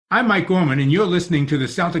I'm Mike Gorman, and you're listening to the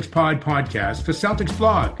CelticsPod podcast for Celtics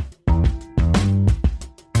Blog.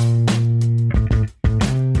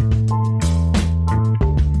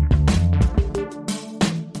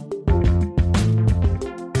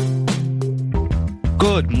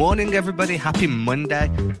 Good morning, everybody. Happy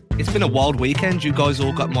Monday. It's been a wild weekend. You guys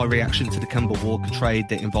all got my reaction to the Kemba Walker trade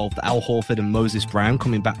that involved Al Horford and Moses Brown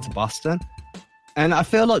coming back to Boston. And I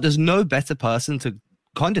feel like there's no better person to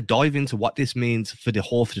kind of dive into what this means for the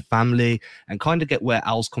Horford family and kind of get where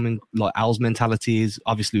Al's coming, like Al's mentality is,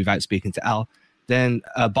 obviously without speaking to Al, then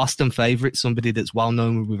a Boston favorite, somebody that's well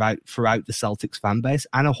known throughout the Celtics fan base,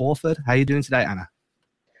 Anna Horford. How are you doing today, Anna?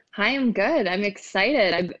 Hi, I'm good. I'm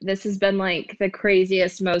excited. This has been like the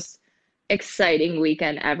craziest, most exciting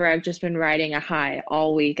weekend ever. I've just been riding a high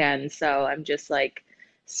all weekend, so I'm just like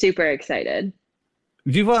super excited.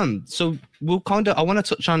 So I want to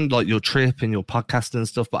touch on like your trip and your podcast and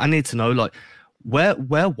stuff, but I need to know, like, where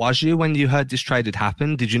was you when you heard this trade had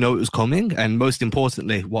happened? Did you know it was coming? And most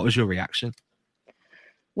importantly, what was your reaction?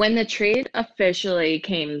 When the trade officially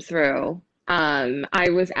came through, I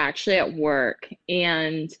was actually at work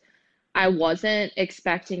and I wasn't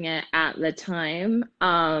expecting it at the time.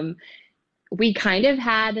 We kind of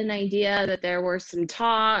had an idea that there were some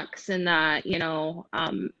talks and that,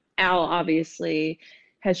 Al obviously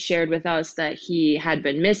has shared with us that he had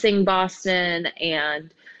been missing Boston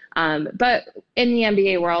and but in the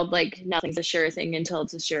NBA world, like nothing's a sure thing until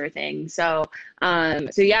it's a sure thing. So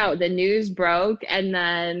yeah, the news broke and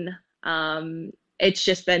then it's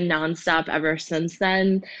just been nonstop ever since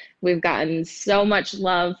then. We've gotten so much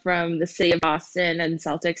love from the city of Boston and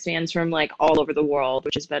Celtics fans from like all over the world,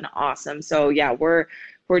 which has been awesome. So yeah, we're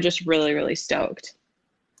just really, really stoked.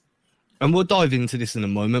 And we'll dive into this in a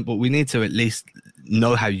moment, but we need to at least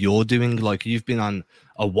know how you're doing. Like, you've been on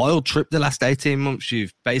a wild trip the last 18 months.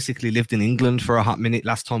 You've basically lived in England for a hot minute.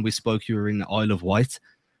 Last time we spoke, you were in the Isle of Wight.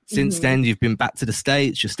 Since then, you've been back to the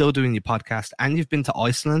States. You're still doing your podcast, and you've been to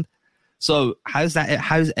Iceland. So how's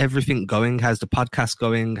everything going? How's the podcast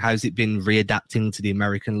going? How's it been readapting to the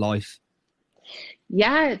American life?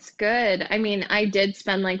 Yeah, it's good. I mean, I did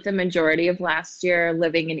spend like the majority of last year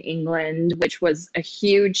living in England, which was a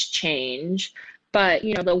huge change. But,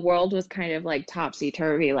 the world was kind of like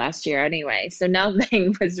topsy-turvy last year anyway. So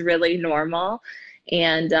nothing was really normal.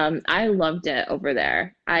 And I loved it over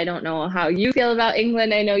there. I don't know how you feel about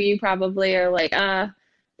England. I know you probably are like,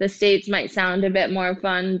 the States might sound a bit more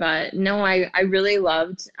fun, but no, I really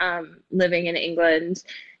loved living in England.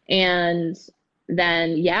 And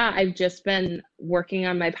then, yeah, I've just been working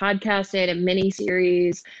on my podcast. I had a mini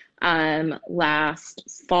series last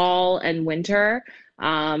fall and winter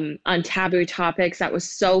on taboo topics. That was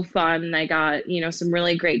so fun. I got, some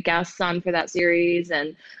really great guests on for that series.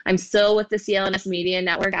 And I'm still with the CLNS Media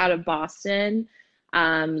Network out of Boston.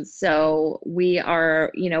 So we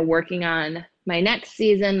are, working on my next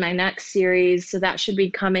season, my next series. So that should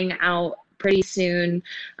be coming out pretty soon.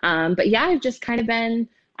 But yeah, I've just kind of been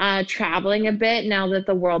traveling a bit now that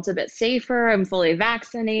the world's a bit safer. I'm fully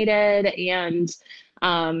vaccinated. And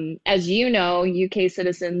as you know, UK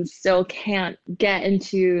citizens still can't get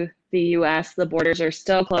into the US. The borders are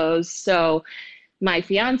still closed. So my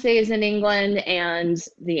fiance is in England, and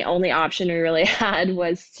the only option we really had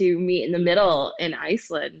was to meet in the middle in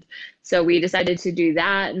Iceland. So we decided to do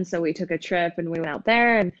that. And so we took a trip and we went out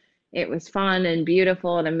there, and it was fun and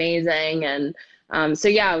beautiful and amazing. And so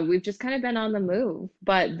yeah, we've just kind of been on the move.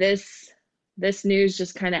 But this news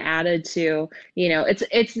just kind of added to,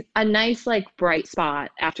 it's a nice like bright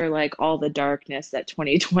spot after like all the darkness that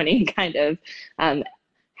 2020 kind of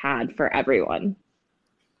had for everyone.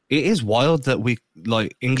 It is wild that we,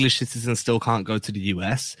 like, English citizens still can't go to the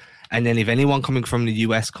US. And then if anyone coming from the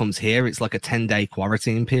US comes here, it's like a 10-day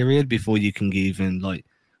quarantine period before you can even like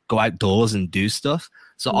go outdoors and do stuff.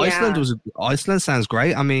 So Yeah. Iceland sounds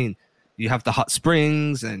great. I mean, you have the hot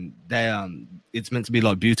springs, and it's meant to be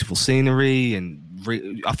like beautiful scenery. And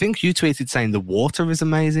I think you tweeted saying the water is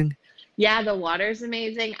amazing. Yeah, the water's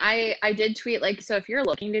amazing. I did tweet like, so if you're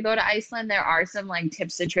looking to go to Iceland, there are some like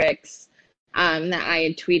tips and tricks that I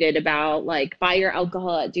had tweeted about, like buy your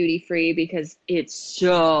alcohol at duty free because it's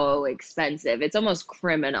so expensive. It's almost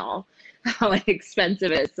criminal how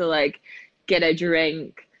expensive it is to like get a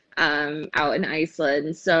drink out in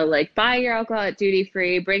Iceland. So like buy your alcohol at duty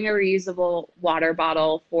free, bring a reusable water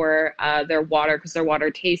bottle for their water because their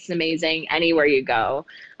water tastes amazing anywhere you go.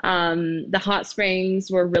 The hot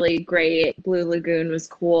springs were really great. Blue Lagoon was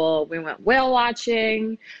cool. We went whale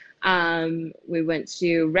watching. We went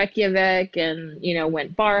to Reykjavik and,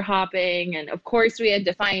 went bar hopping. And of course we had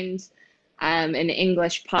to find an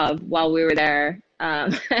English pub while we were there.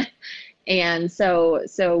 And so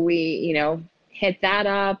we, hit that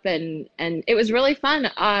up, and it was really fun.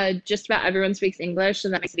 Just about everyone speaks English,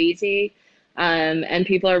 and that makes it easy. And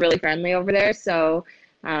people are really friendly over there. So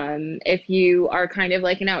if you are kind of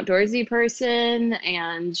like an outdoorsy person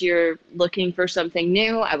and you're looking for something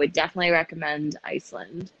new, I would definitely recommend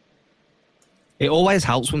Iceland. It always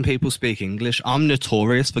helps when people speak English. I'm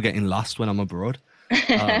notorious for getting lost when I'm abroad.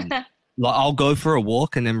 Like I'll go for a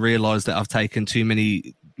walk and then realize that I've taken too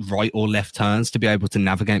many right or left turns to be able to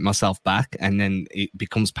navigate myself back, and then it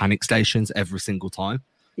becomes panic stations every single time.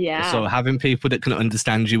 Yeah. So having people that can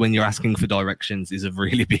understand you when you're asking for directions is a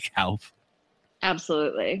really big help.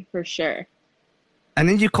 Absolutely, for sure. And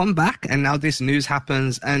then you come back and now this news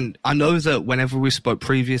happens. And I know that whenever we spoke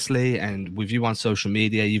previously and with you on social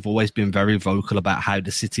media, you've always been very vocal about how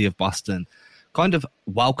the city of Boston kind of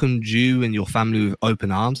welcomed you and your family with open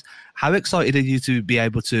arms. How excited are you to be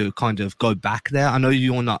able to kind of go back there? I know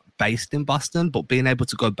you're not based in Boston, but being able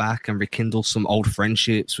to go back and rekindle some old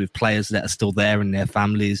friendships with players that are still there and their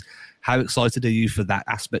families, how excited are you for that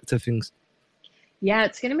aspect of things? Yeah,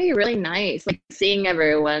 it's going to be really nice, like seeing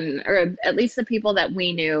everyone, or at least the people that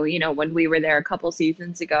we knew, when we were there a couple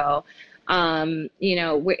seasons ago.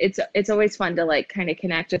 It's always fun to like kind of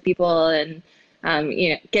connect with people and,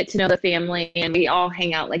 get to know the family, and we all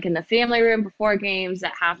hang out like in the family room before games,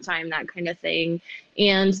 at halftime, that kind of thing.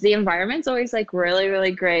 And the environment's always like really,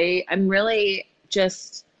 really great. I'm really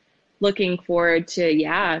just looking forward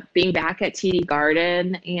to, being back at TD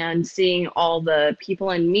Garden and seeing all the people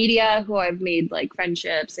in media who I've made like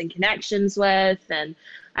friendships and connections with and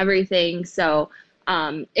everything. So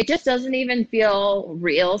it just doesn't even feel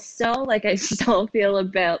real still. Like I still feel a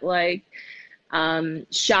bit like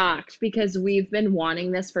shocked, because we've been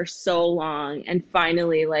wanting this for so long, and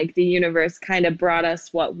finally like the universe kind of brought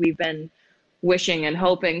us what we've been wishing and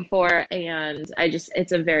hoping for. And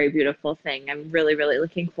it's a very beautiful thing. I'm really, really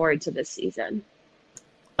looking forward to this season.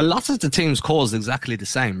 A lot of the team's core is exactly the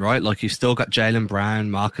same, right? Like you've still got Jaylen Brown,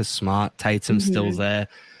 Marcus Smart, Tatum still there.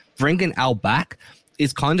 Bringing Al back,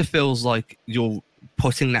 it kind of feels like you're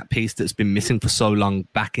putting that piece that's been missing for so long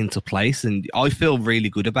back into place. And I feel really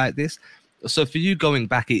good about this. So for you going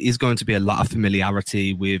back, it is going to be a lot of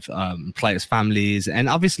familiarity with players' families. And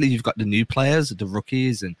obviously you've got the new players, the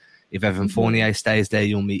rookies, and if Evan Fournier stays there,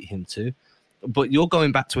 you'll meet him too. But you're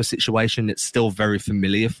going back to a situation that's still very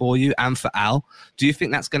familiar for you and for Al. Do you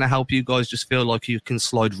think that's going to help you guys just feel like you can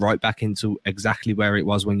slide right back into exactly where it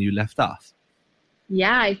was when you left off?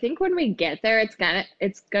 Yeah, I think when we get there,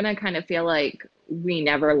 it's gonna kind of feel like we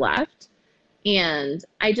never left. And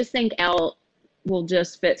I just think Al will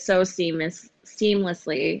just fit so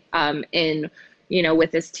seamlessly in,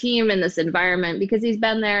 with this team and this environment, because he's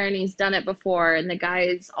been there and he's done it before, and the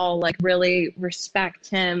guys all like really respect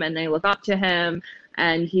him and they look up to him.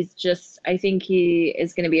 And I think he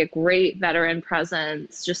is going to be a great veteran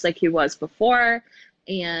presence, just like he was before.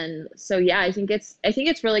 And so, yeah, I think it's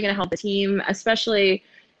really going to help the team, especially,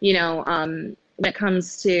 when it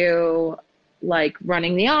comes to like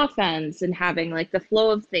running the offense and having like the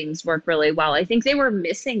flow of things work really well. I think they were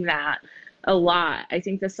missing that a lot. I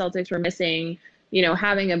think the Celtics were missing,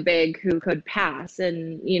 having a big who could pass.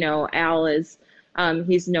 And, Al is,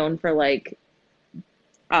 he's known for like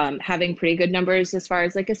having pretty good numbers as far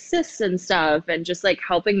as like assists and stuff, and just like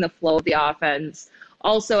helping the flow of the offense.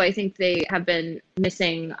 Also, I think they have been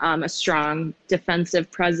missing a strong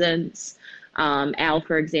defensive presence. Al,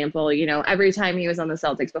 for example, every time he was on the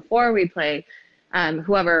Celtics before, we'd play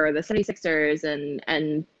whoever, the 76ers,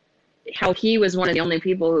 and how he was one of the only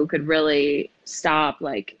people who could really stop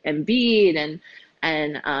like Embiid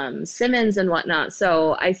and Simmons and whatnot.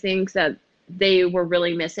 So I think that they were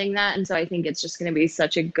really missing that. And so I think it's just going to be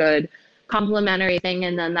such a good complementary thing.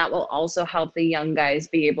 And then that will also help the young guys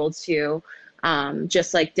be able to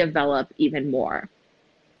just like develop even more.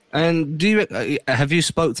 And have you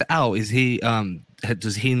spoke to Al? Is he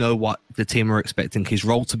does he know what the team are expecting his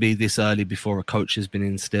role to be this early before a coach has been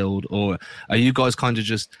instilled, or are you guys kind of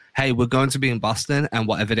just, hey, we're going to be in Boston and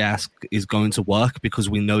whatever they ask is going to work because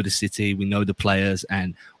we know the city, we know the players,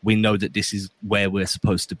 and we know that this is where we're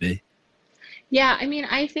supposed to be? Yeah, I mean,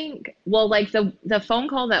 I think, well, like the phone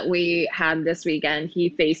call that we had this weekend, he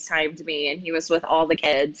FaceTimed me and he was with all the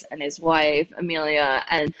kids and his wife, Amelia,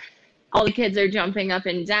 and all the kids are jumping up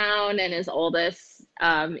and down, and his oldest,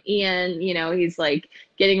 Ian, he's like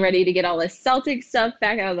getting ready to get all his Celtic stuff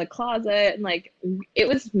back out of the closet. And like, it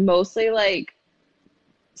was mostly like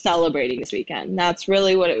celebrating this weekend. That's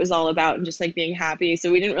really what it was all about, and just like being happy.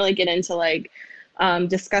 So we didn't really get into like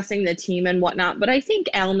discussing the team and whatnot, but I think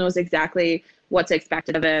Al knows exactly what's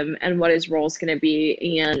expected of him and what his role is going to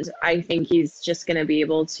be. And I think he's just going to be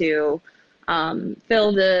able to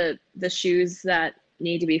fill the shoes that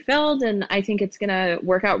need to be filled. And I think it's going to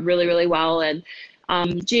work out really, really well. And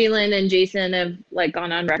Jalen and Jason have like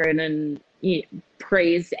gone on record and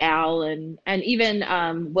praised Al and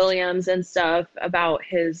even Williams and stuff about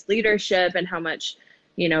his leadership and how much,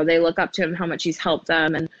 they look up to him, how much he's helped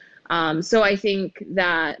them. And so I think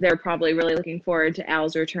that they're probably really looking forward to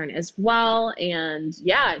Al's return as well. And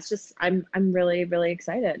yeah, it's just, I'm really, really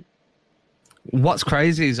excited. What's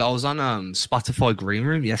crazy is I was on Spotify Green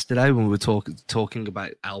Room yesterday when we were talking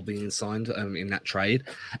about Al being signed in that trade,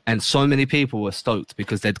 and so many people were stoked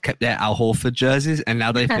because they'd kept their Al Horford jerseys, and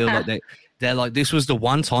now they feel like they're like, this was the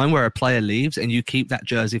one time where a player leaves and you keep that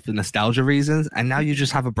jersey for nostalgia reasons, and now you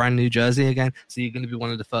just have a brand new jersey again. So you're going to be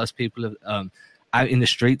one of the first people out in the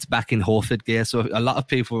streets back in Horford gear. So a lot of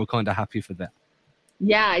people were kind of happy for that.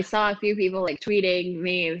 Yeah, I saw a few people like tweeting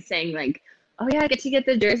me saying like, oh yeah, I get to get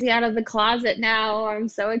the jersey out of the closet now. I'm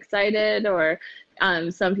so excited. Or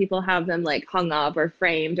some people have them like hung up or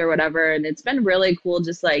framed or whatever. And it's been really cool.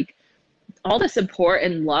 Just like all the support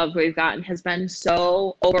and love we've gotten has been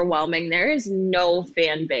so overwhelming. There is no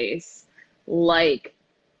fan base like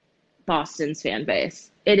Boston's fan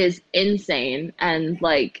base. It is insane. And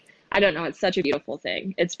like, I don't know, it's such a beautiful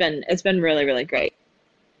thing. It's been really, really great.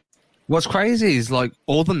 What's crazy is like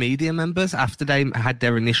all the media members, after they had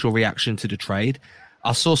their initial reaction to the trade,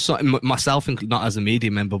 I saw myself, not as a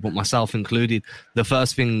media member, but myself included, the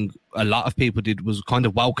first thing a lot of people did was kind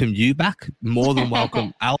of welcome you back more than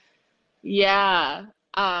welcome Al. Yeah.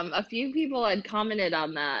 A few people had commented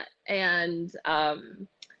on that and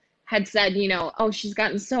had said, oh, she's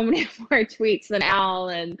gotten so many more tweets than Al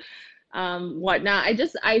and whatnot.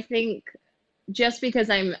 I think just because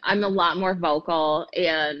I'm a lot more vocal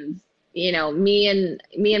and me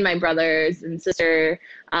and my brothers and sister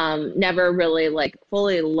never really like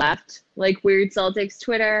fully left like Weird Celtics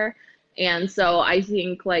Twitter. And so I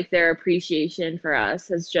think like their appreciation for us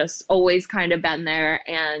has just always kind of been there.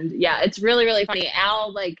 And yeah, it's really, really funny.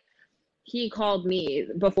 Al, like he called me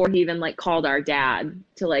before he even like called our dad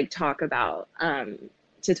to like talk about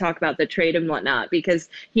the trade and whatnot, because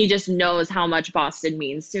he just knows how much Boston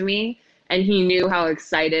means to me. And he knew how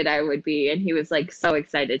excited I would be. And he was like so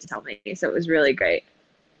excited to tell me. So it was really great.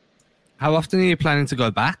 How often are you planning to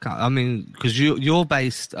go back? I mean, because you're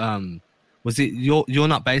based, you're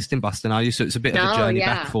not based in Boston, are you? So it's a bit of a journey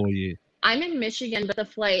back for you. I'm in Michigan, but the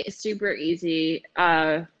flight is super easy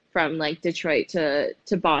from like Detroit to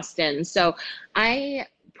Boston. So I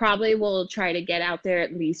probably will try to get out there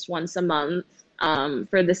at least once a month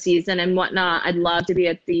for the season and whatnot. I'd love to be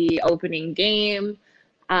at the opening game.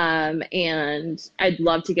 And I'd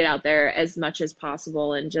love to get out there as much as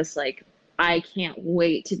possible. And just like, I can't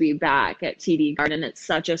wait to be back at TD Garden. It's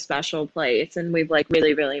such a special place and we've like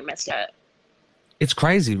really, really missed it. It's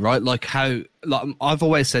crazy, right? Like how, like I've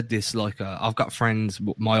always said this, like I've got friends,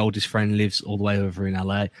 my oldest friend lives all the way over in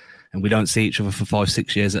LA and we don't see each other for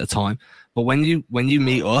 5-6 years at a time. But when you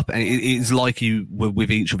meet up and it's like you were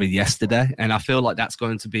with each other yesterday. And I feel like that's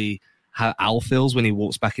going to be how Al feels when he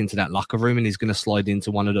walks back into that locker room and he's going to slide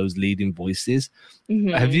into one of those leading voices.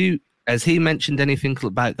 Mm-hmm. Has he mentioned anything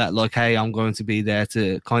about that? Like, hey, I'm going to be there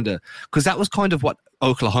to kind of, because that was kind of what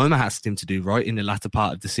Oklahoma asked him to do, right? In the latter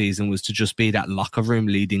part of the season was to just be that locker room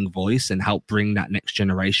leading voice and help bring that next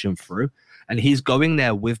generation through. And he's going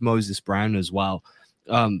there with Moses Brown as well.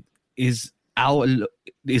 Is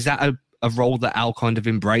that a role that Al kind of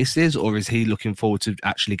embraces, or is he looking forward to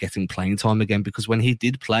actually getting playing time again? Because when he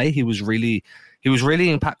did play, he was really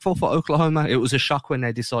impactful for Oklahoma. It was a shock when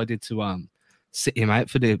they decided to sit him out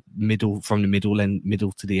for the middle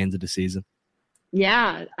to the end of the season.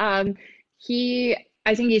 Yeah,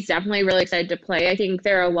 I think he's definitely really excited to play. I think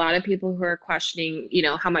there are a lot of people who are questioning,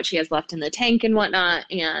 how much he has left in the tank and whatnot,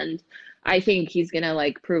 and I think he's going to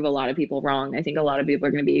like prove a lot of people wrong. I think a lot of people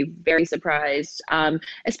are going to be very surprised,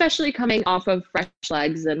 especially coming off of fresh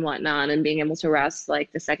legs and whatnot and being able to rest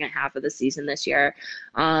like the second half of the season this year.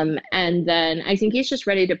 And then I think he's just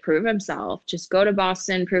ready to prove himself, just go to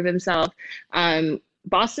Boston, prove himself.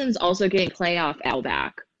 Boston's also getting playoff Al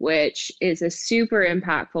back, which is a super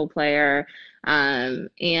impactful player. And,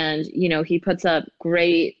 he puts up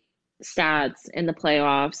great stats in the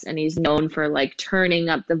playoffs, and he's known for like turning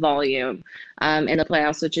up the volume in the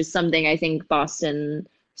playoffs, which is something I think Boston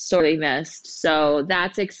sorely missed. So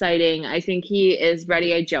that's exciting. I think he is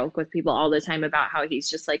ready. I joke with people all the time about how he's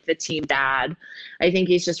just like the team dad. I think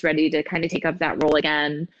he's just ready to kind of take up that role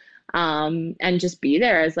again. and just be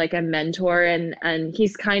there as like a mentor. And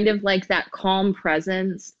he's kind of like that calm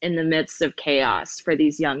presence in the midst of chaos for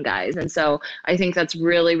these young guys. And so I think that's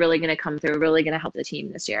really, really going to come through, really going to help the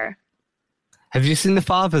team this year. Have you seen the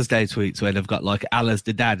Father's Day tweets where they've got like Al as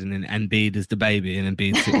the dad and then Embiid as the baby and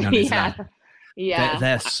Embiid sitting on his lap? Yeah.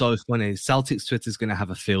 They're so funny. Celtics Twitter's going to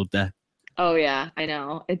have a field day. Oh yeah, I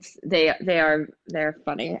know. They're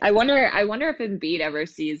funny. I wonder if Embiid ever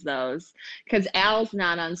sees those, because Al's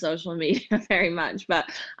not on social media very much, but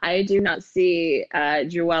I do not see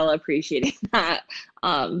Joel appreciating that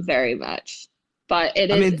very much. But it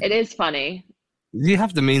is funny. You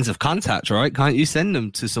have the means of contact, right? Can't you send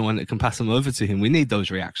them to someone that can pass them over to him? We need those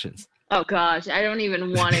reactions. Oh gosh, I don't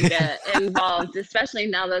even want to get involved, especially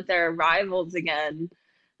now that they're rivals again.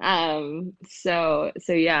 So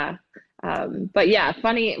yeah. But yeah,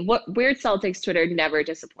 funny. What weird Celtics Twitter never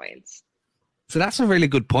disappoints. So that's a really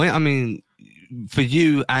good point. I mean, for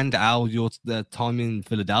you and Al, the time in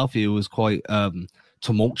Philadelphia was quite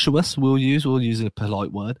tumultuous. We'll use a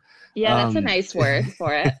polite word. Yeah, that's a nice word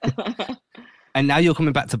for it. And now you're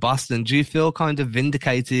coming back to Boston. Do you feel kind of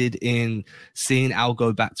vindicated in seeing Al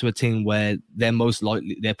go back to a team where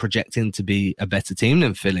they're projecting to be a better team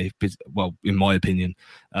than Philly? Well, in my opinion,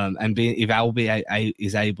 and if Al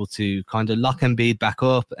is able to kind of lock Embiid back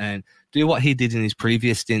up and do what he did in his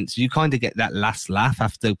previous stints, you kind of get that last laugh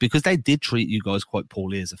after, because they did treat you guys quite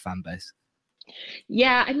poorly as a fan base.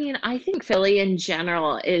 Yeah, I mean, I think Philly in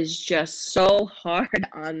general is just so hard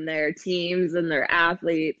on their teams and their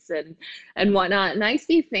athletes and whatnot. And I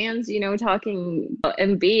see fans, talking about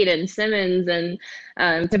Embiid and Simmons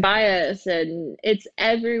and Tobias, and it's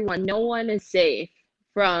everyone. No one is safe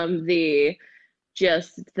from the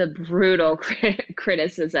brutal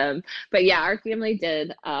criticism. But yeah, our family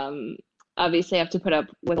did obviously have to put up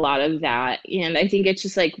with a lot of that. And I think it's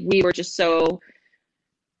just like we were just so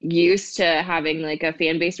used to having like a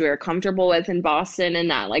fan base we were comfortable with in Boston, and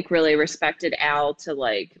that like really respected Al to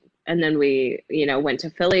like, and then we, went to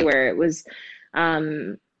Philly where it was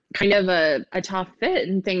kind of a tough fit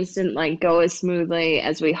and things didn't like go as smoothly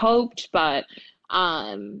as we hoped. But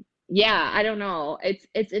yeah, I don't know.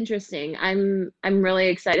 It's interesting. I'm really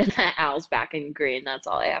excited that Al's back in green. That's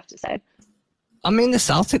all I have to say. I mean, the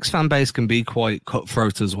Celtics fan base can be quite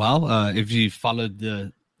cutthroat as well. If you followed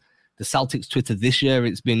the Celtics Twitter this year,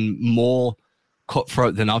 it's been more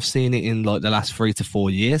cutthroat than I've seen it in like the last 3 to 4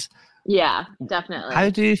 years. Yeah, definitely. How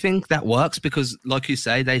do you think that works? Because like you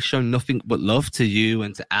say, they show nothing but love to you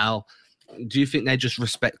and to Al. Do you think they just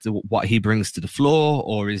respect what he brings to the floor,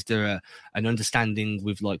 or is there an understanding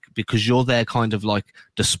with like, because you're there kind of like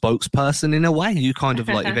the spokesperson in a way, you kind of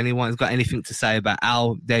like, if anyone's got anything to say about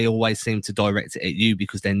Al, they always seem to direct it at you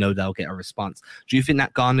because they know they'll get a response. Do you think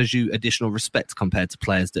that garners you additional respect compared to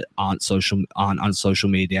players that aren't on social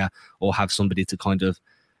media or have somebody to kind of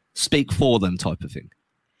speak for them type of thing?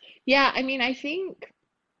 Yeah, I mean, I think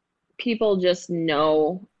people just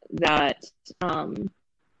know that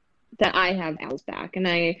that I have Al's back, and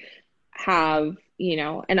I have,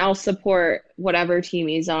 and I'll support whatever team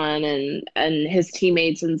he's on and his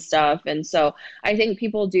teammates and stuff. And so I think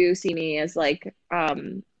people do see me as like, I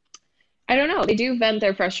don't know, they do vent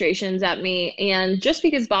their frustrations at me. And just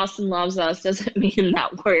because Boston loves us doesn't mean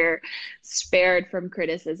that we're spared from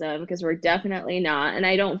criticism, because we're definitely not. And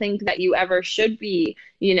I don't think that you ever should be,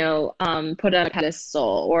 put on a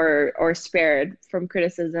pedestal or spared from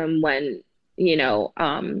criticism when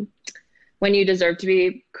you deserve to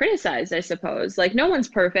be criticized, I suppose. Like, no one's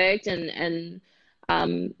perfect. And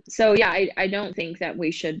so, yeah, I don't think that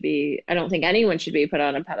I don't think anyone should be put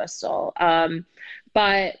on a pedestal.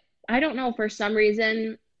 But I don't know, for some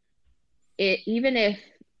reason, even if,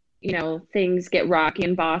 things get rocky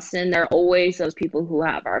in Boston, there are always those people who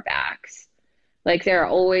have our backs. Like, there are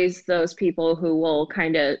always those people who will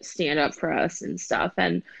kind of stand up for us and stuff.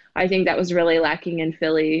 And I think that was really lacking in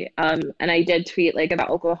Philly. And I did tweet like about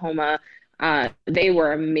Oklahoma. They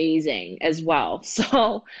were amazing as well.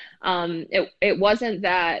 So it wasn't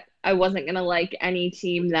that I wasn't going to like any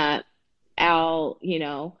team that Al,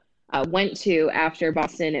 went to after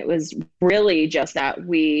Boston. It was really just that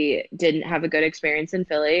we didn't have a good experience in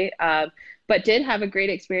Philly, but did have a great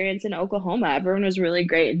experience in Oklahoma. Everyone was really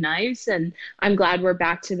great and nice, and I'm glad we're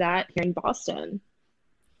back to that here in Boston.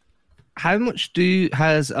 How much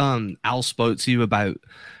has Al spoke to you about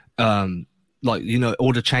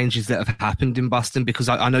all the changes that have happened in Boston? Because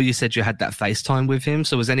I know you said you had that FaceTime with him.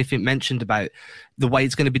 So was anything mentioned about the way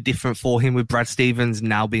it's going to be different for him with Brad Stevens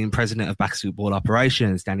now being president of basketball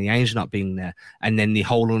operations, Danny Ainge not being there, and then the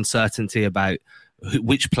whole uncertainty about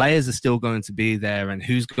which players are still going to be there and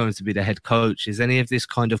who's going to be the head coach? Is any of this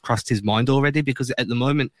kind of crossed his mind already? Because at the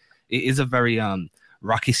moment, it is a very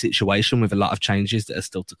rocky situation with a lot of changes that are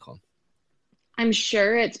still to come. I'm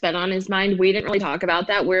sure it's been on his mind. We didn't really talk about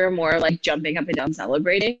that. We were more like jumping up and down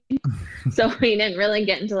celebrating. So we didn't really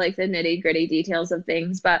get into like the nitty gritty details of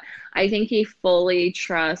things, but I think he fully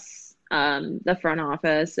trusts the front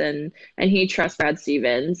office and he trusts Brad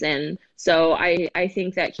Stevens. And so I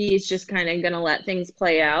think that he's just kind of going to let things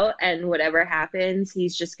play out, and whatever happens,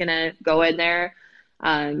 he's just going to go in there,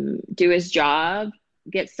 do his job,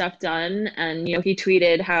 get stuff done. And, you know, he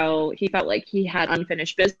tweeted how he felt like he had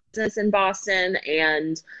unfinished business in Boston.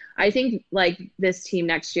 And I think like this team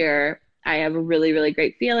next year, I have a really, really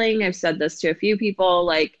great feeling. I've said this to a few people,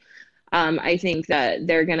 like, I think that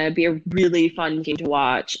they're going to be a really fun team to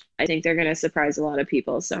watch. I think they're going to surprise a lot of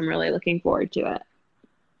people. So I'm really looking forward to it.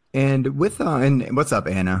 And with and what's up,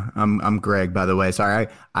 Anna? I'm Greg, by the way. Sorry,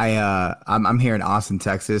 I'm here in Austin,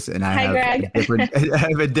 Texas, and I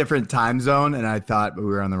have a different time zone, and I thought we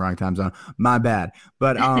were on the wrong time zone. My bad.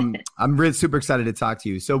 But I'm really super excited to talk to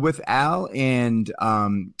you. So with Al and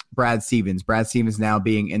Brad Stevens now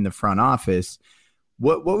being in the front office,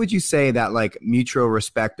 what would you say that like mutual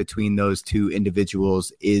respect between those two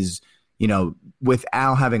individuals is? You know, with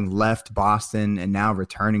Al having left Boston and now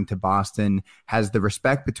returning to Boston, has the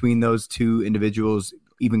respect between those two individuals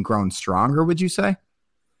even grown stronger, would you say?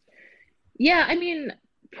 Yeah, I mean,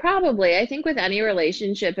 probably. I think with any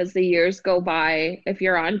relationship, as the years go by, if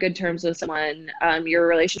you're on good terms with someone, your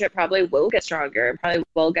relationship probably will get stronger, probably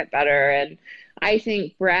will get better. And I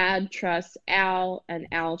think Brad trusts Al and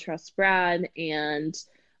Al trusts Brad. And,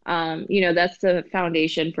 you know, that's the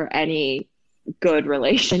foundation for any good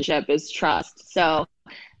relationship is trust. So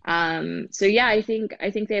yeah, I think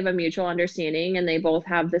they have a mutual understanding, and they both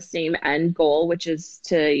have the same end goal, which is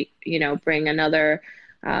to, you know, bring another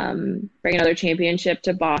championship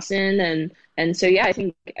to Boston. And so yeah, I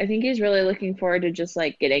think he's really looking forward to just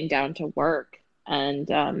like getting down to work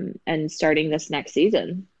and starting this next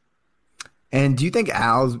season. And do you think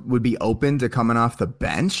Al would be open to coming off the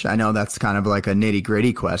bench? I know that's kind of like a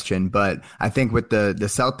nitty-gritty question, but I think with the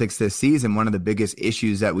Celtics this season, one of the biggest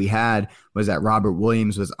issues that we had was that Robert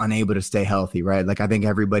Williams was unable to stay healthy, right? Like I think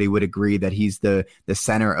everybody would agree that he's the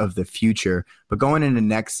center of the future. But going into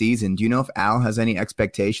next season, do you know if Al has any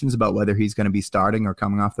expectations about whether he's going to be starting or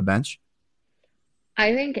coming off the bench?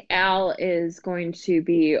 I think Al is going to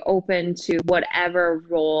be open to whatever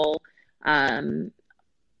role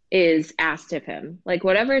is asked of him. Like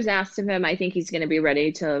whatever is asked of him, I think he's going to be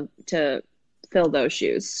ready to fill those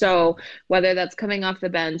shoes. So whether that's coming off the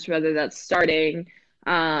bench, whether that's starting,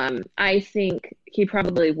 I think he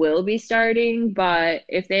probably will be starting. But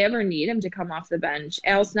if they ever need him to come off the bench,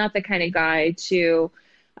 Al's not the kind of guy to,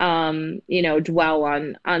 you know, dwell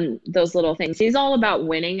on those little things. He's all about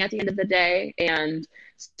winning at the end of the day. And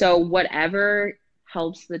so whatever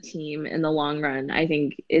helps the team in the long run, I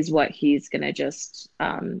think is what he's going to just,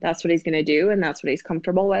 that's what he's going to do. And that's what he's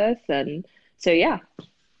comfortable with. And so, yeah.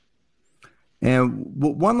 And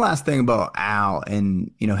one last thing about Al and,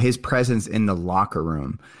 you know, his presence in the locker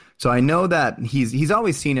room. So I know that he's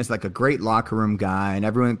always seen as like a great locker room guy, and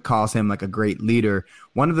everyone calls him like a great leader.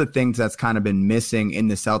 One of the things that's kind of been missing in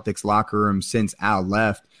the Celtics locker room since Al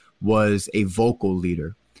left was a vocal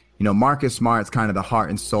leader. You know, Marcus Smart's kind of the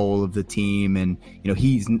heart and soul of the team, and you know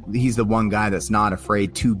he's the one guy that's not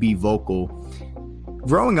afraid to be vocal.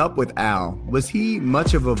 Growing up with Al, was he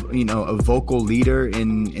much of a vocal leader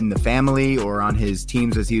in the family or on his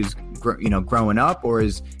teams as he was growing up, or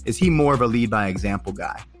is he more of a lead by example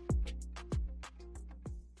guy?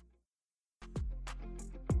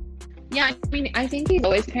 Yeah, I mean, I think he's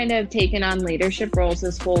always kind of taken on leadership roles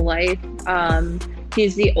his whole life.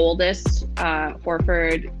 He's the oldest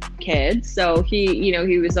Horford kid, so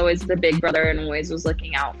he was always the big brother and always was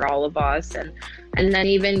looking out for all of us. And then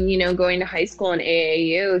even, you know, going to high school in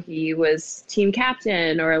AAU, he was team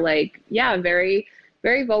captain or very,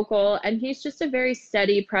 very vocal. And he's just a very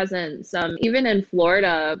steady presence. Even in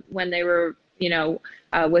Florida, when they were,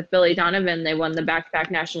 with Billy Donovan, they won the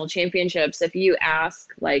back-to-back national championships. If you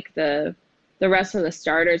ask like the rest of the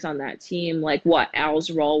starters on that team, like what Al's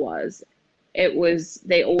role was,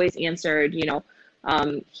 they always answered,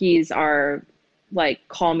 he's our like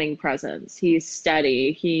calming presence. He's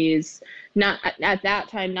steady. He's not at that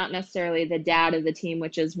time, not necessarily the dad of the team,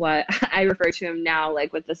 which is what I refer to him now,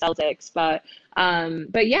 like with the Celtics.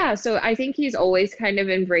 But yeah, so I think he's always kind of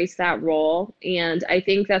embraced that role. And I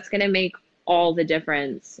think that's going to make all the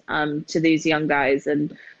difference to these young guys.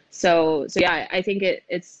 And so yeah, I think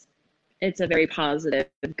it's a very positive,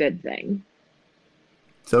 good thing.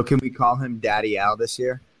 So can we call him Daddy Al this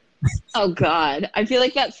year? Oh God, I feel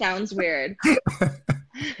like that sounds weird.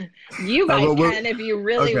 You guys we'll, can if you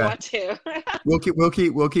really want to. we'll keep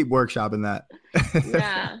workshopping that.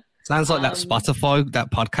 Yeah. Sounds like that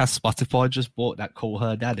podcast Spotify just bought that Call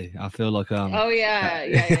Her Daddy. I feel like Oh yeah,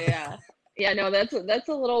 yeah. No, that's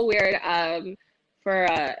a little weird.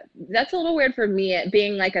 That's a little weird for me, it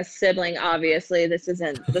being like a sibling. Obviously, this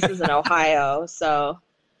isn't Ohio, so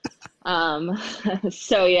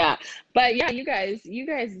so yeah. But yeah, you guys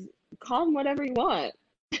call them whatever you want.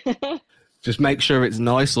 just make sure it's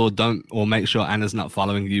nice, or make sure Anna's not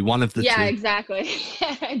following you. One of the two. Yeah, exactly.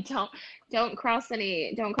 Don't cross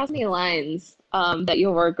any lines that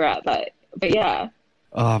you'll regret. But yeah.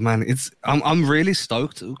 Oh man, I'm really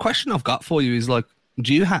stoked. The question I've got for you is like,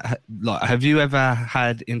 do you have you ever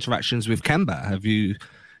had interactions with Kemba? Have you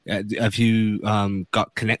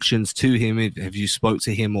got connections to him? Have you spoke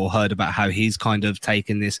to him or heard about how he's kind of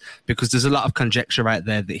taken this? Because there's a lot of conjecture out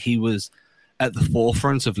there that he was at the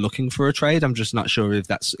forefront of looking for a trade. I'm just not sure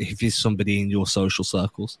if he's somebody in your social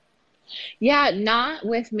circles. Yeah, not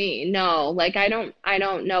with me. No, like I don't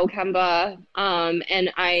know Kemba,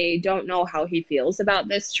 and I don't know how he feels about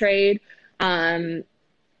this trade.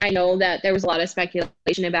 I know that there was a lot of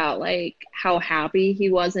speculation about like how happy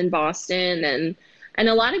he was in Boston, and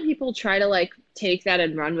a lot of people try to like take that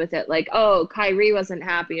and run with it. Like, oh, Kyrie wasn't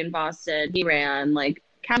happy in Boston, he ran. Like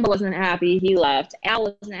Kemba wasn't happy, he left.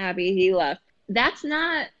 Al wasn't happy, he left. That's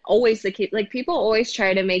not always the case. Like people always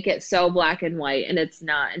try to make it so black and white, and it's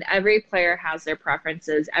not. And every player has their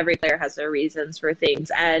preferences. Every player has their reasons for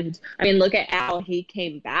things. And I mean, look at Al, he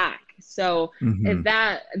came back. So if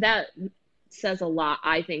that says a lot,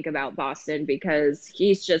 I think, about Boston, because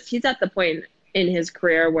he's at the point in his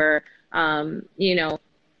career where,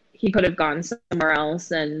 he could have gone somewhere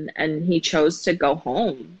else, and he chose to go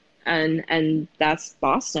home, and that's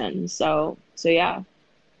Boston. So yeah.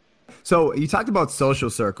 So you talked about social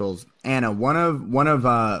circles, Anna. One of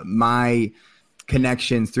my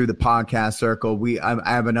connections through the podcast circle. I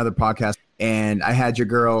have another podcast, and I had your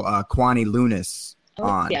girl Kwani Lunis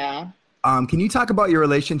on. Yeah. Can you talk about your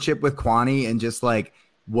relationship with Kwani and just like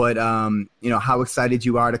what how excited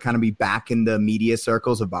you are to kind of be back in the media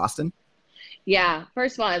circles of Boston? Yeah.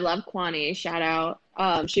 First of all, I love Kwani. Shout out.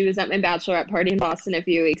 She was at my bachelorette party in Boston a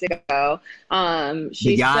few weeks ago.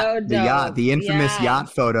 She's so dope. The infamous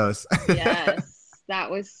yacht photos. Yes, that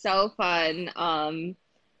was so fun.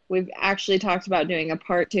 We've actually talked about doing a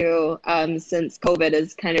part 2 since COVID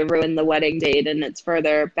has kind of ruined the wedding date and it's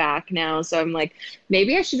further back now. So I'm like,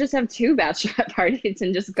 maybe I should just have 2 bachelorette parties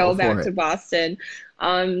and just go back to Boston.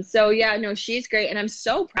 So yeah, no, she's great, and I'm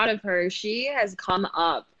so proud of her. She has come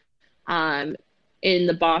up in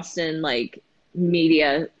the Boston like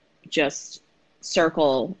media just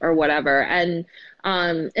circle or whatever, and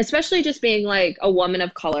especially just being like a woman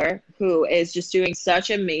of color who is just doing such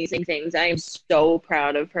amazing things. I am so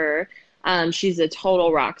proud of her. She's a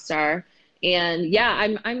total rock star, and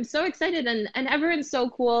yeah, I'm so excited, and everyone's so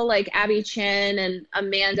cool, like Abby Chin and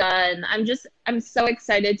Amanda, and I'm so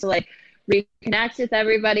excited to like reconnect with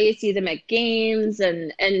everybody, see them at games,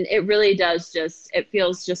 and it really does it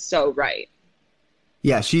feels just so right.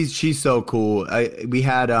 Yeah, she's so cool. We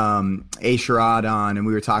had A. Sherrod on, and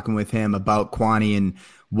we were talking with him about Kwani and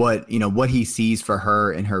what he sees for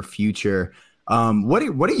her in her future. What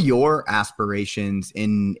are your aspirations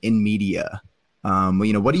in media?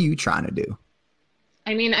 What are you trying to do?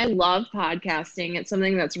 I mean, I love podcasting. It's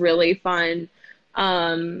something that's really fun.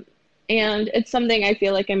 And it's something I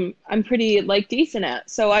feel like I'm pretty like decent at.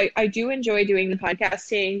 So I do enjoy doing the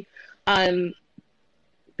podcasting.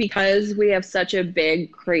 Because we have such a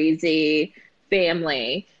big, crazy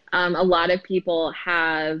family, a lot of people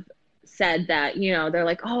have said that, they're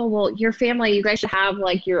like, oh, well, your family, you guys should have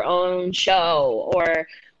like your own show or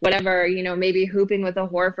whatever, maybe hooping with the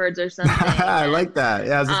Horfords or something. I like that.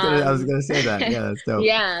 Yeah, I was gonna say that. Yeah, that's dope.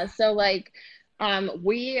 Yeah, so like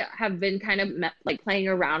we have been kind of like playing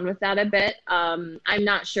around with that a bit. I'm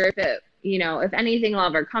not sure if anything will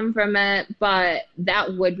ever come from it, but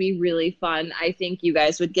that would be really fun. I think you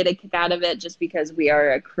guys would get a kick out of it just because we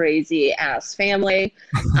are a crazy ass family.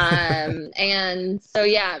 And so,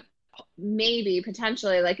 yeah, maybe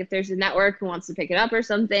potentially like if there's a network who wants to pick it up or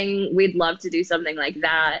something, we'd love to do something like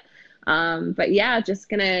that. But yeah, just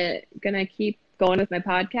gonna keep going with my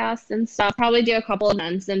podcast and stuff. Probably do a couple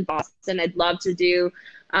events in Boston. I'd love to do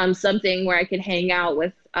something where I could hang out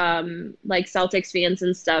with like Celtics fans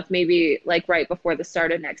and stuff, maybe like right before the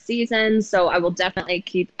start of next season. So I will definitely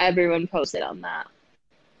keep everyone posted on that.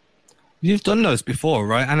 You've done those before,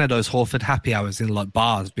 right? I know those Horford happy hours in like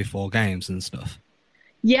bars before games and stuff.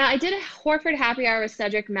 Yeah, I did a Horford happy hour with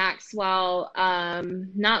Cedric Maxwell,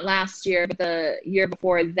 not last year, but the year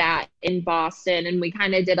before that in Boston. And we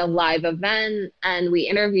kind of did a live event and we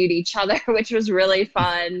interviewed each other, which was really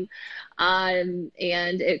fun. And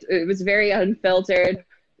it was very unfiltered.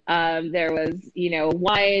 There was,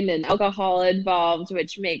 wine and alcohol involved,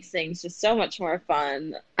 which makes things just so much more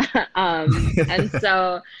fun. And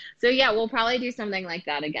so yeah, we'll probably do something like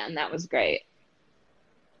that again. That was great.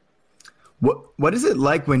 What is it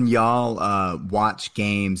like when y'all watch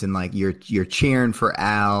games and like you're cheering for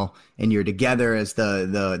Al and you're together as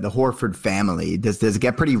the Horford family? Does it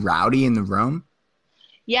get pretty rowdy in the room?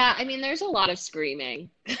 Yeah, I mean, there's a lot of screaming.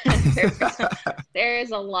 There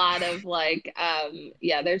is a lot of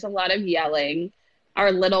there's a lot of yelling.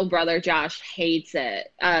 Our little brother Josh hates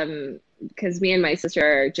it because me and my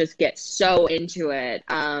sister just get so into it.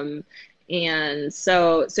 And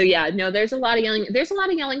so yeah, no, there's a lot of yelling. There's a lot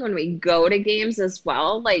of yelling when we go to games as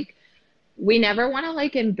well. Like, we never want to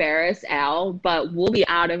like embarrass Al, but we'll be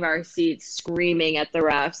out of our seats screaming at the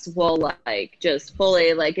refs. We'll like just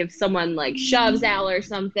fully, like, if someone like shoves Al or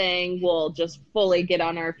something, we'll just fully get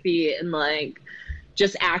on our feet and like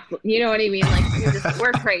just act, you know what I mean? Like,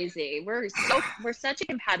 we're crazy. We're such a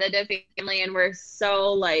competitive family, and we're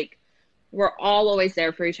so like, we're all always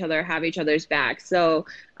there for each other, have each other's back. So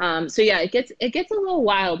yeah, it gets a little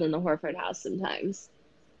wild in the Horford house sometimes.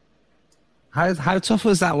 How tough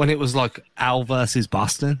was that when it was like Al versus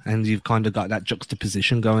Boston and you've kind of got that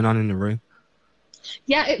juxtaposition going on in the room?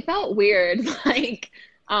 Yeah, it felt weird. Like,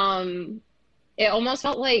 it almost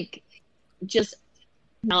felt like just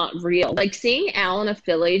not real. Like, seeing Al in a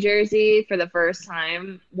Philly jersey for the first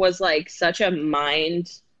time was like such a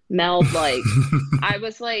mind meld. Like, I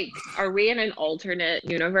was like, are we in an alternate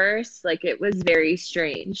universe? Like, it was very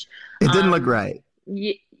strange. It didn't look right.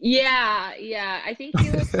 Yeah. I think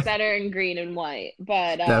he looks better in green and white,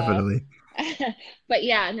 but definitely. But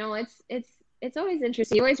yeah, no, it's always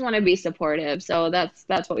interesting. You always want to be supportive, so that's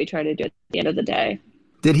what we try to do at the end of the day.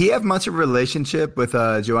 Did he have much of a relationship with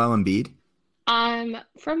Joel Embiid?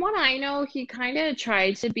 From what I know, he kind of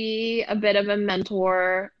tried to be a bit of a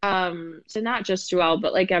mentor, so not just Joel,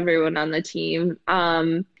 but like everyone on the team.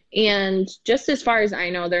 And just as far as I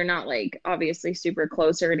know, they're not like obviously super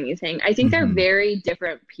close or anything. I think they're very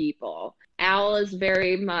different people. Al is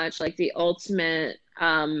very much like the ultimate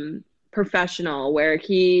professional, where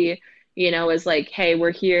he, is like, hey,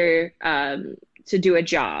 we're here to do a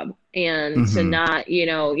job and to not, you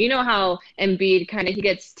know how Embiid kind of, he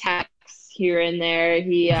gets texts here and there.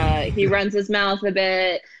 He runs his mouth a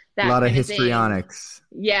bit. That a lot of kind histrionics.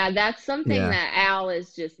 Yeah, that's something that Al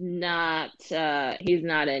is just not, he's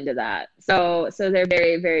not into that. So they're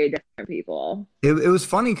very, very different people. It was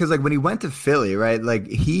funny because like when he went to Philly, right, like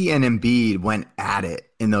he and Embiid went at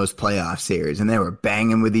it in those playoff series and they were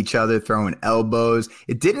banging with each other, throwing elbows.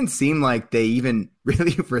 It didn't seem like they even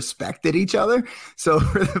really respected each other. So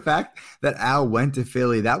for the fact that Al went to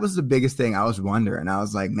Philly, that was the biggest thing I was wondering. I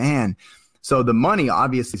was like, man, so the money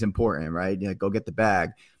obviously is important, right? Yeah, go get the bag.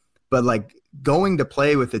 But like going to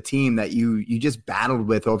play with a team that you just battled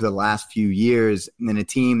with over the last few years, and a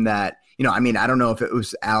team that, I mean, I don't know if it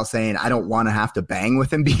was Al saying, I don't want to have to bang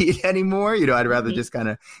with Embiid anymore. I'd rather just kind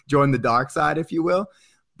of join the dark side, if you will.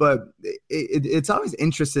 But it's always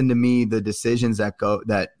interesting to me, the decisions that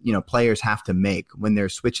players have to make when they're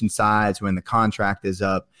switching sides, when the contract is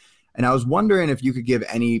up. And I was wondering if you could give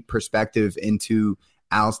any perspective into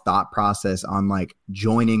Al's thought process on like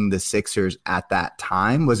joining the Sixers at that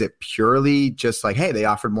time. Was it purely just like, hey, they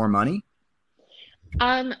offered more money?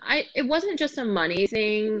 It wasn't just a money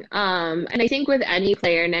thing. And I think with any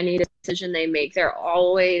player and any decision they make, there are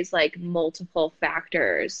always like multiple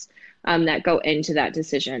factors that go into that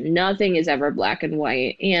decision. Nothing is ever black and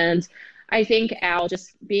white. And I think Al,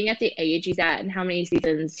 just being at the age he's at and how many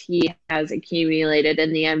seasons he has accumulated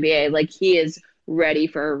in the NBA, like, he is ready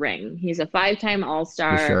for a ring. He's a 5-time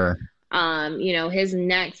All-Star. For sure. His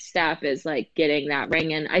next step is like getting that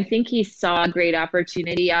ring. And I think he saw a great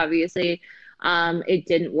opportunity. Obviously, it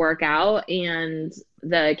didn't work out, and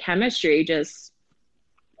the chemistry just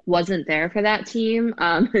wasn't there for that team.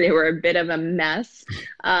 They were a bit of a mess.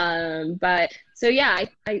 But so yeah,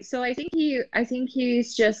 I think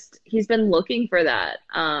he's been looking for that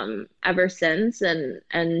ever since, and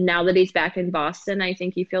now that he's back in Boston, I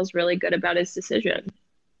think he feels really good about his decision.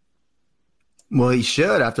 Well, he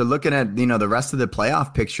should. After looking at the rest of the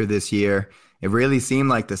playoff picture this year, it really seemed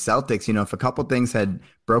like the Celtics, if a couple things had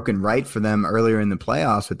broken right for them earlier in the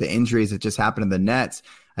playoffs with the injuries that just happened to the Nets,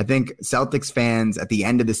 I think Celtics fans at the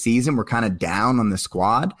end of the season were kind of down on the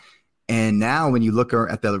squad. And now when you look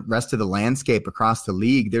at the rest of the landscape across the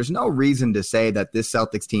league, there's no reason to say that this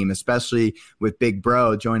Celtics team, especially with Big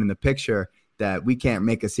Bro joining the picture, that we can't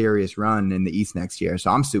make a serious run in the East next year.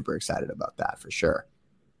 So I'm super excited about that for sure.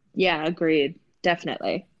 Yeah, agreed.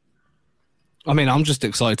 Definitely. I mean, I'm just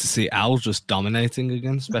excited to see Al just dominating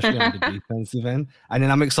again, especially on the defensive end. And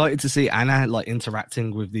then I'm excited to see Anna like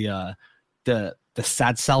interacting with the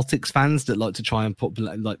sad Celtics fans that like to try and put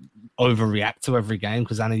like overreact to every game,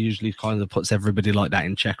 because Anna usually kind of puts everybody like that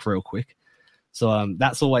in check real quick. So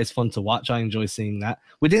that's always fun to watch. I enjoy seeing that.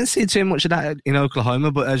 We didn't see too much of that in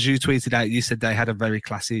Oklahoma, but as you tweeted out, you said they had a very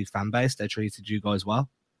classy fan base. They treated you guys well.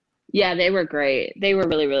 Yeah, they were great. They were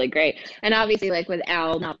really, really great. And obviously, like with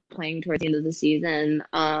Al not playing towards the end of the season,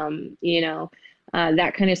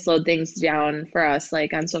 that kind of slowed things down for us,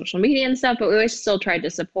 like on social media and stuff. But we always still tried to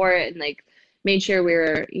support and like made sure we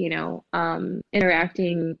were,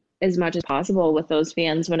 interacting as much as possible with those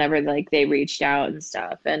fans whenever like they reached out and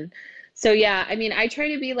stuff. And so, yeah, I mean, I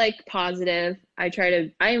try to be like positive.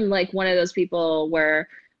 I'm like one of those people where,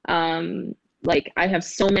 like I have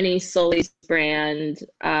so many Sully's brand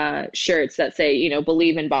shirts that say,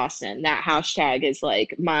 believe in Boston. That hashtag is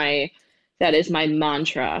like that is my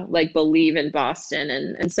mantra, like believe in Boston.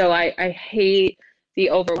 And so I hate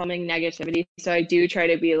the overwhelming negativity. So I do try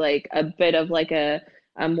to be like a bit of like a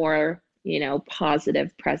more,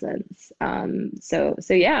 positive presence. So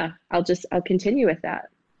yeah, I'll continue with that.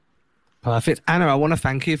 Perfect. Anna, I want to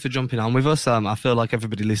thank you for jumping on with us. I feel like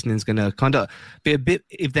everybody listening is going to kind of be a bit,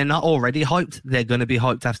 if they're not already hyped, they're going to be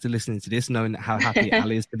hyped after listening to this, knowing how happy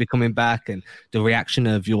Ali is to be coming back and the reaction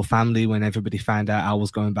of your family when everybody found out I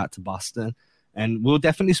was going back to Boston. And we'll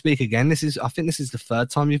definitely speak again. I think this is the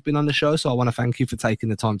third time you've been on the show, so I want to thank you for taking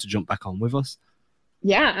the time to jump back on with us.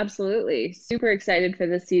 Yeah, absolutely. Super excited for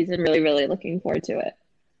this season. Really, really looking forward to it.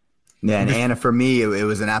 Yeah, and Anna, for me, it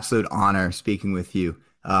was an absolute honor speaking with you.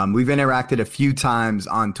 We've interacted a few times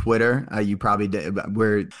on Twitter. You probably did.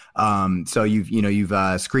 So you've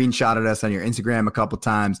screenshotted us on your Instagram a couple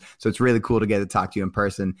times. So it's really cool to get to talk to you in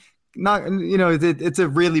person. It's a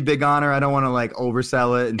really big honor. I don't want to like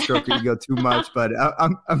oversell it and stroke your ego too much, but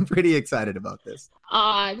I'm pretty excited about this.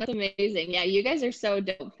 That's amazing. Yeah, you guys are so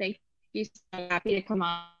dope. Thank you. So happy to come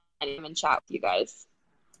on and chat with you guys.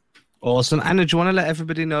 Awesome. Anna, do you want to let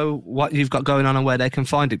everybody know what you've got going on and where they can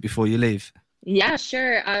find it before you leave? Yeah,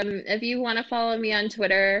 sure. If you want to follow me on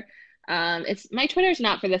Twitter, my Twitter's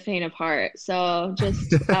not for the faint of heart. So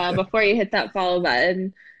just before you hit that follow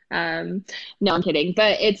button, no, I'm kidding.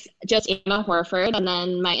 But it's just Anna Horford. And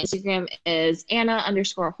then my Instagram is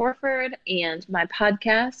Anna_Horford. And my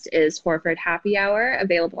podcast is Horford Happy Hour,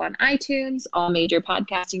 available on iTunes, all major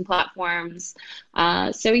podcasting platforms.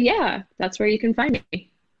 So yeah, that's where you can find me.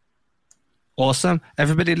 Awesome.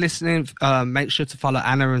 Everybody listening, make sure to follow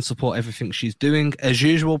Anna and support everything she's doing. As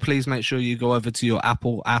usual, please make sure you go over to your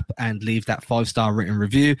Apple app and leave that 5-star written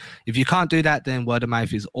review. If you can't do that, then word of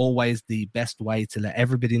mouth is always the best way to let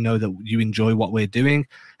everybody know that you enjoy what we're doing.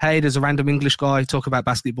 Hey, there's a random English guy talk about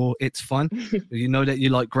basketball. It's fun. You know that you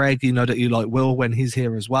like Greg. You know that you like Will when he's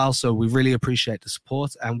here as well. So we really appreciate the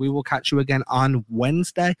support, and we will catch you again on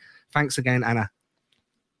Wednesday. Thanks again, Anna.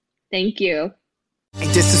 Thank you.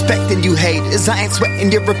 Ain't disrespecting you haters, I ain't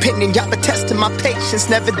sweating your opinion. Y'all been testing my patience,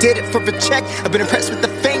 never did it for a check. I've been impressed with the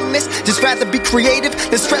famous, just rather be creative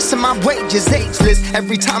than stressing my wages. Ageless,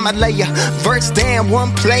 every time I lay a verse down,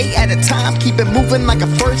 one play at a time, keep it moving like a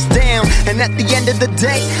first down. And at the end of the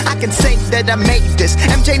day, I can say that I made this.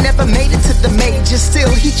 MJ never made it to the majors, still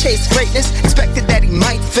he chased greatness, expected that he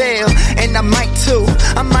might fail, and I might too.